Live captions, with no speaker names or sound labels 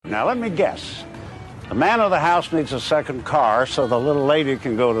Now, let me guess. The man of the house needs a second car so the little lady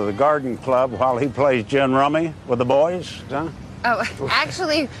can go to the garden club while he plays gin rummy with the boys, huh? Oh,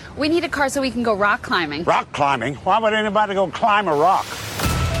 actually, we need a car so we can go rock climbing. Rock climbing? Why would anybody go climb a rock?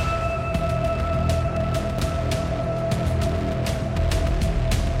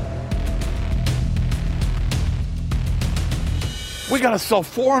 We gotta sell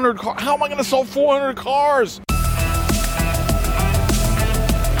 400 cars. How am I gonna sell 400 cars?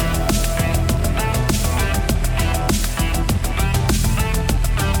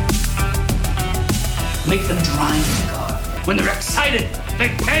 Make them drive the car. When they're excited, they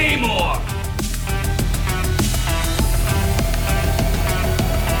pay more.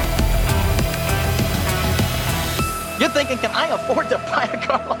 You're thinking, can I afford to buy a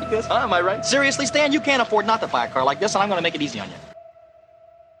car like this? Huh? Am I right? Seriously, Stan, you can't afford not to buy a car like this, and I'm going to make it easy on you.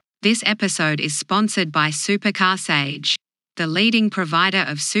 This episode is sponsored by Supercar Sage, the leading provider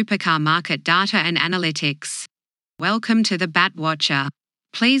of supercar market data and analytics. Welcome to the Batwatcher.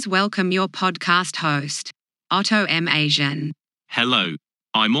 Please welcome your podcast host, Otto M. Asian. Hello,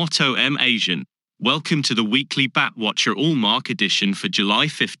 I'm Otto M. Asian. Welcome to the weekly Batwatcher All-Mark edition for July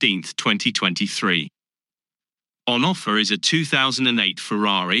 15th, 2023. On offer is a 2008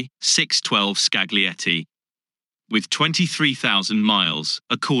 Ferrari 612 Scaglietti with 23,000 miles,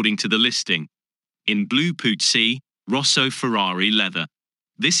 according to the listing, in blue Pucci, Rosso Ferrari leather.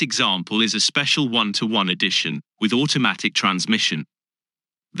 This example is a special 1-to-1 edition with automatic transmission.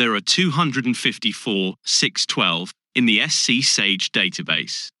 There are 254 612 in the SC Sage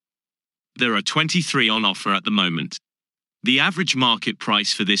database. There are 23 on offer at the moment. The average market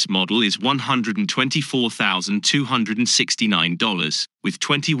price for this model is $124,269 with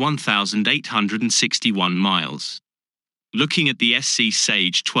 21,861 miles. Looking at the SC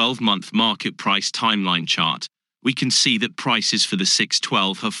Sage 12-month market price timeline chart, we can see that prices for the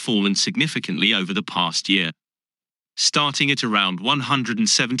 612 have fallen significantly over the past year. Starting at around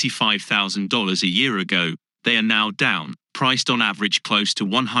 $175,000 a year ago, they are now down, priced on average close to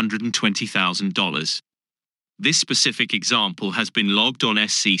 $120,000. This specific example has been logged on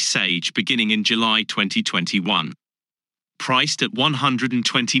SC Sage beginning in July 2021. Priced at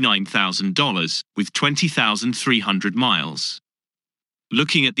 $129,000 with 20,300 miles.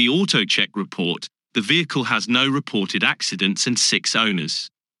 Looking at the AutoCheck report, the vehicle has no reported accidents and 6 owners.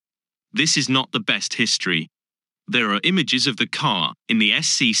 This is not the best history. There are images of the car in the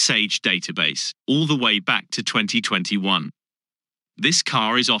SC Sage database all the way back to 2021. This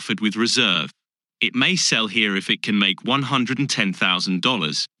car is offered with reserve. It may sell here if it can make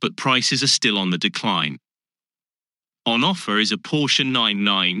 $110,000, but prices are still on the decline. On offer is a Porsche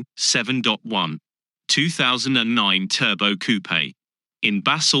 997 7.1 2009 Turbo Coupe in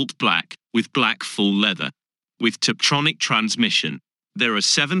basalt black with black full leather with Tiptronic transmission. There are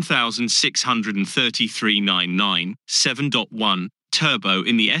 7,633.99 7.1 Turbo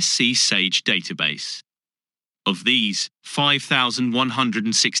in the SC Sage database. Of these,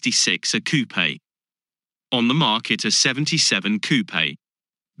 5,166 are coupe. On the market are 77 coupe.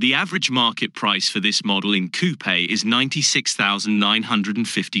 The average market price for this model in coupe is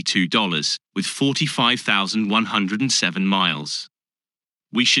 $96,952 with 45,107 miles.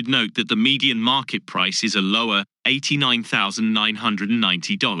 We should note that the median market price is a lower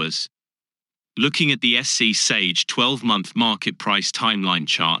 $89,990. Looking at the SC Sage 12-month market price timeline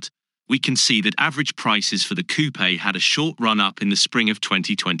chart, we can see that average prices for the coupe had a short run-up in the spring of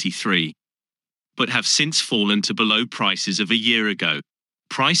 2023, but have since fallen to below prices of a year ago.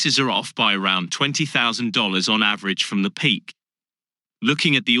 Prices are off by around $20,000 on average from the peak.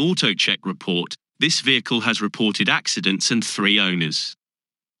 Looking at the AutoCheck report, this vehicle has reported accidents and 3 owners.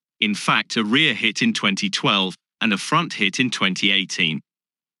 In fact, a rear hit in 2012 and a front hit in 2018.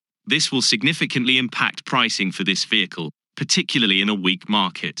 This will significantly impact pricing for this vehicle, particularly in a weak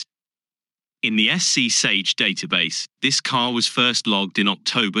market. In the SC Sage database, this car was first logged in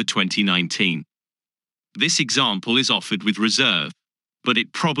October 2019. This example is offered with reserve, but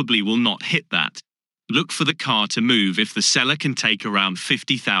it probably will not hit that. Look for the car to move if the seller can take around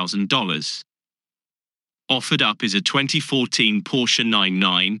 $50,000. Offered up is a 2014 Porsche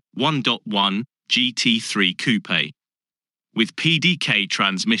 991 1.1 GT3 Coupe with PDK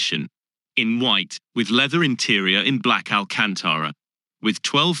transmission in white with leather interior in black Alcantara with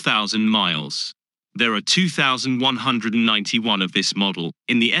 12,000 miles. There are 2,191 of this model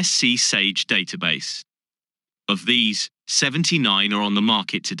in the SC Sage database. Of these, 79 are on the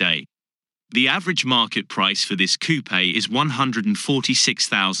market today. The average market price for this coupe is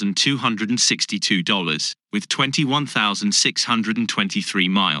 $146,262 with 21,623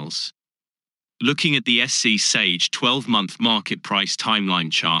 miles. Looking at the SC Sage 12-month market price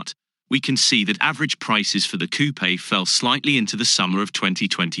timeline chart, we can see that average prices for the coupe fell slightly into the summer of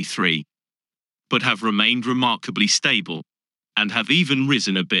 2023, but have remained remarkably stable, and have even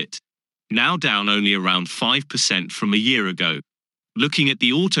risen a bit, now down only around 5% from a year ago. Looking at the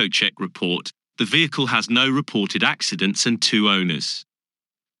AutoCheck report, the vehicle has no reported accidents and 2 owners.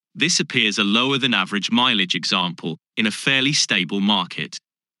 This appears a lower than average mileage example in a fairly stable market.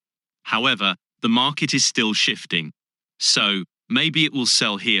 However, the market is still shifting, so maybe it will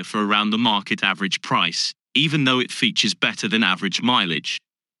sell here for around the market average price, even though it features better than average mileage.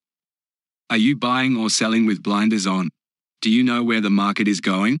 Are you buying or selling with blinders on? Do you know where the market is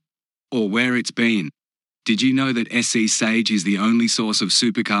going? Or where it's been? Did you know that SC Sage is the only source of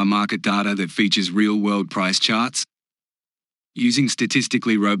supercar market data that features real-world price charts? Using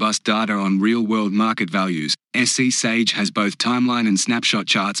statistically robust data on real-world market values, SC Sage has both timeline and snapshot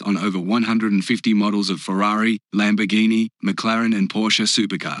charts on over 150 models of Ferrari, Lamborghini, McLaren and Porsche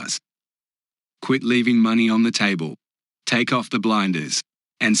supercars. Quit leaving money on the table. Take off the blinders.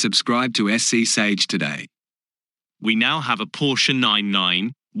 And subscribe to SC Sage today. We now have a Porsche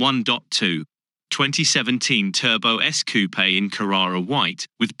 991 1.2 2017 Turbo S Coupe in Carrara White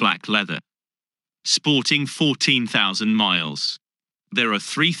with black leather, sporting 14,000 miles. There are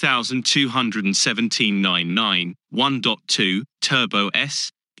 3,217 99 1.2 Turbo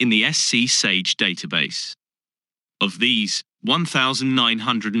S in the SC Sage database. Of these,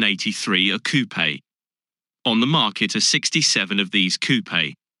 1,983 are coupe. On the market are 67 of these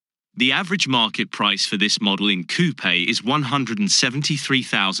coupe. The average market price for this model in coupe is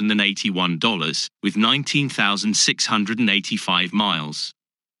 $173,081, with 19,685 miles.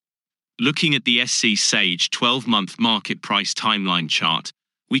 Looking at the SC Sage 12-month market price timeline chart,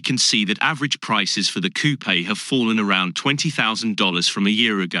 we can see that average prices for the coupe have fallen around $20,000 from a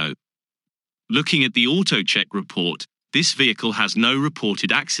year ago. Looking at the AutoCheck report, this vehicle has no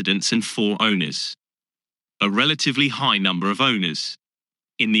reported accidents and 4 owners. A relatively high number of owners.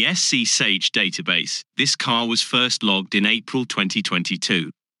 In the SC Sage database, this car was first logged in April 2022.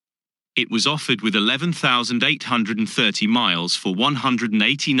 It was offered with 11,830 miles for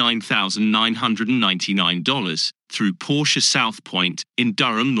 $189,999 through Porsche South Point in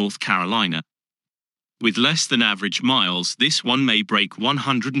Durham, North Carolina. With less than average miles, this one may break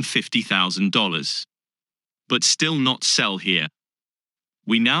 $150,000. But still not sell here.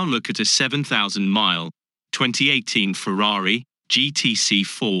 We now look at a 7,000-mile, 2018 Ferrari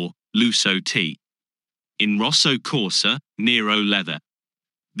GTC4 Lusso T in Rosso Corsa Nero leather.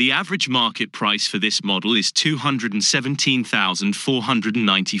 The average market price for this model is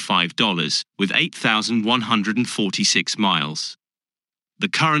 $217,495 with 8,146 miles. The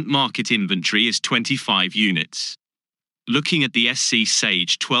current market inventory is 25 units. Looking at the SC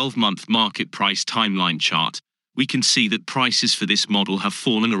Sage 12-month market price timeline chart, we can see that prices for this model have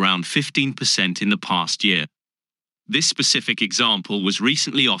fallen around 15% in the past year. This specific example was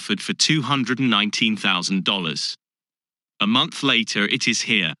recently offered for $219,000. A month later, it is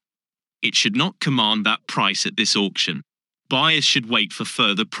here. It should not command that price at this auction. Buyers should wait for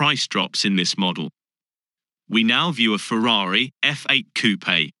further price drops in this model. We now view a Ferrari F8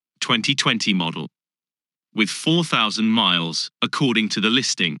 Coupe 2020 model with 4,000 miles, according to the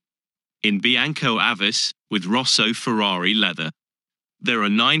listing, in Bianco Avis with Rosso Ferrari leather. There are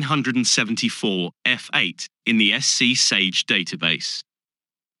 974 F8 in the SC Sage database.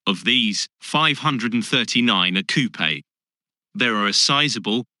 Of these, 539 are coupe. There are a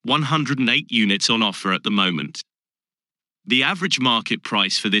sizable 108 units on offer at the moment. The average market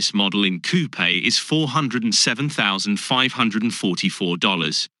price for this model in coupe is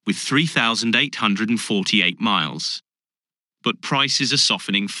 $407,544, with 3,848 miles. But prices are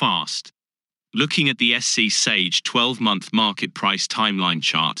softening fast. Looking at the SC Sage 12-month market price timeline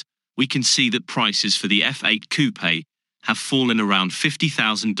chart, we can see that prices for the F8 Coupe have fallen around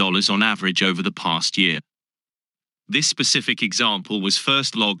 $50,000 on average over the past year. This specific example was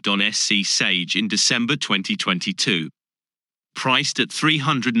first logged on SC Sage in December 2022. Priced at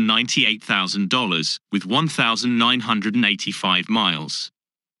 $398,000 with 1,985 miles.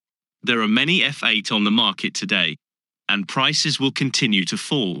 There are many F8 on the market today, and prices will continue to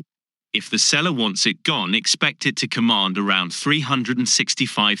fall. If the seller wants it gone, expect it to command around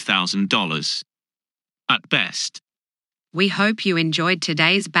 $365,000. At best. We hope you enjoyed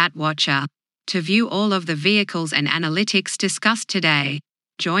today's Batwatcher. To view all of the vehicles and analytics discussed today,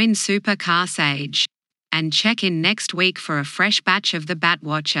 join Supercar Sage. And check in next week for a fresh batch of the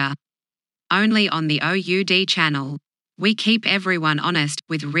Batwatcher. Only on the OUD channel. We keep everyone honest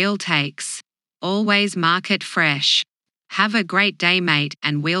with real takes. Always market fresh. Have a great day, mate,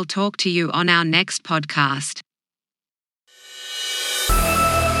 and we'll talk to you on our next podcast.